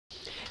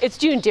It's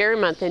June Dairy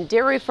Month, and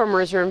dairy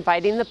farmers are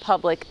inviting the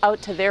public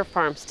out to their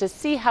farms to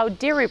see how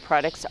dairy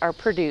products are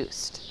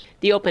produced.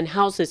 The open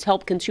houses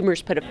help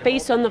consumers put a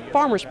face on the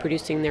farmers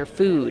producing their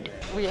food.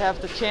 We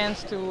have the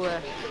chance to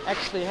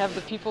actually have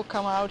the people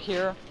come out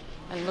here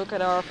and look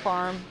at our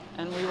farm,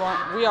 and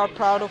we are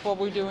proud of what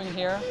we're doing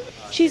here.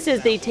 She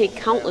says they take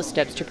countless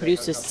steps to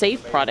produce a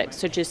safe product,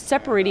 such as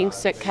separating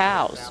sick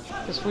cows.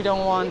 Because we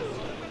don't want,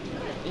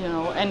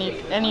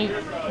 any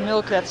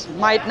milk that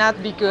might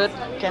not be good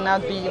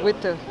cannot be with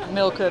the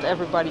milk that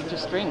everybody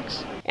just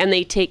drinks. And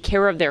they take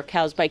care of their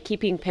cows by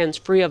keeping pens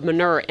free of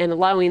manure and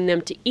allowing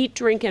them to eat,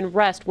 drink, and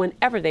rest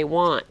whenever they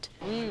want.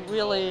 We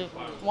really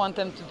want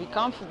them to be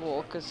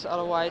comfortable, because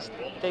otherwise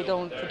they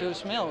don't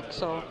produce milk.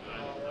 So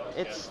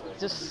it's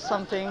just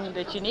something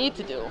that you need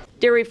to do.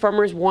 Dairy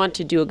farmers want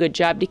to do a good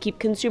job to keep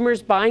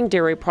consumers buying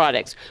dairy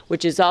products,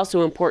 which is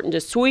also important to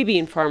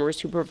soybean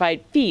farmers who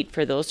provide feed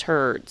for those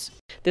herds.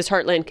 This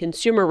Heartland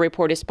Consumer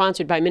Report is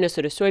sponsored by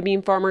Minnesota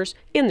soybean farmers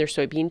and their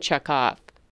soybean checkoff.